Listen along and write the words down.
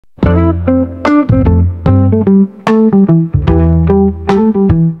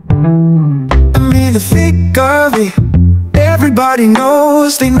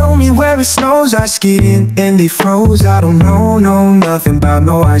skiing and they froze. I don't know nothing about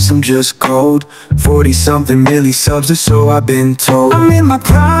no ice, I'm just cold. 40-something milli-subs or so I've been told. I'm in my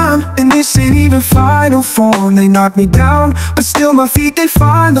prime, and this ain't even final form. They knocked me down, but still my feet, they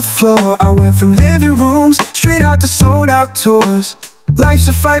find the floor. I went from living rooms, straight out to sold out tours. Life's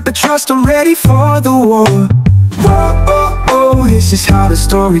a fight, but trust I'm ready for the war. Whoa, oh, oh, this is how the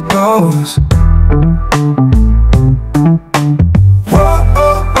story goes. Whoa,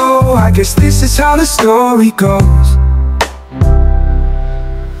 oh, oh, I guess this is how the story goes.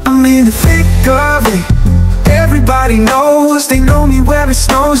 I'm in the thick of it, everybody knows. They know me where it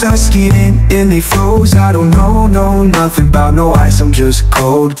snows. I skied in and they froze. I don't know nothing about no ice, I'm just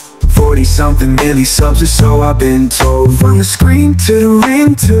cold. 40-something milli-subs or so I've been told. From the screen to the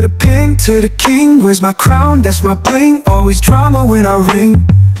ring, to the pin, to the king. Where's my crown? That's my bling. Always drama when I ring.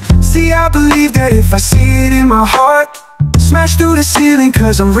 See, I believe that if I see it in my heart, smash through the ceiling,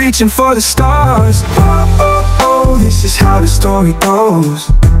 cause I'm reaching for the stars. Oh, oh, oh, this is how the story goes.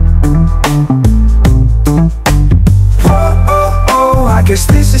 Oh, oh, oh, I guess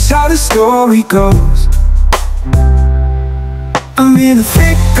this is how the story goes. I'm in the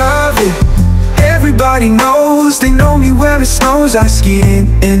thick of it, everybody knows. They know me where it snows. I skied in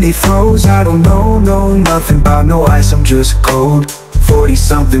and they froze. I don't know nothing about no ice, I'm just cold.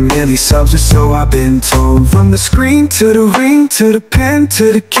 40-something milli-subs or so I've been told. From the screen to the ring, to the pen,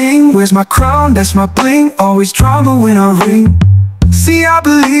 to the king. Where's my crown? That's my bling. Always drama when I ring. See, I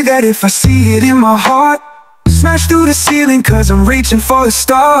believe that if I see it in my heart, smash through the ceiling, cause I'm reaching for the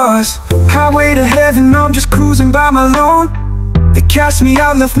stars. Highway to heaven, I'm just cruising by my lone. They cast me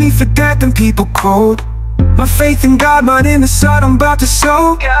out, left me for dead, and people cold. My faith in God, mine in the sun, I'm about to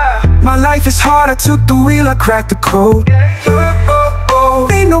sow. My life is hard, I took the wheel, I cracked the code. Oh, oh, oh.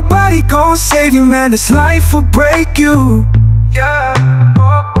 Ain't nobody gon' save you, man, this life will break you.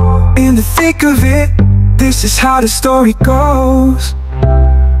 In the thick of it, this is how the story goes.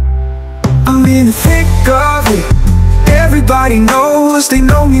 I'm in the thick of it, everybody knows. They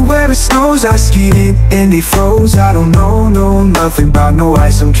know me where it snows. I skied in and they froze. I don't know nothing about no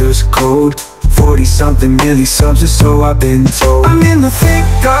ice, I'm just cold. 40-something milli-subs or so I've been told. I'm in the thick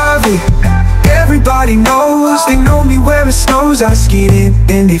of it, everybody knows. They know me where it snows. I skied in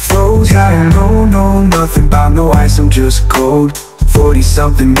and they froze. I don't know nothing about no ice, I'm just cold.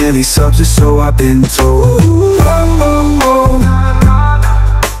 40-something milli-subs or so I've been told. Oh, oh, oh.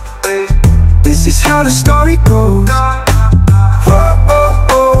 This is how the story goes. Oh, oh,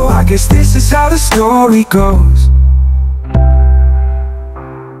 oh, I guess this is how the story goes.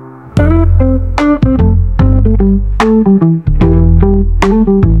 Thank you.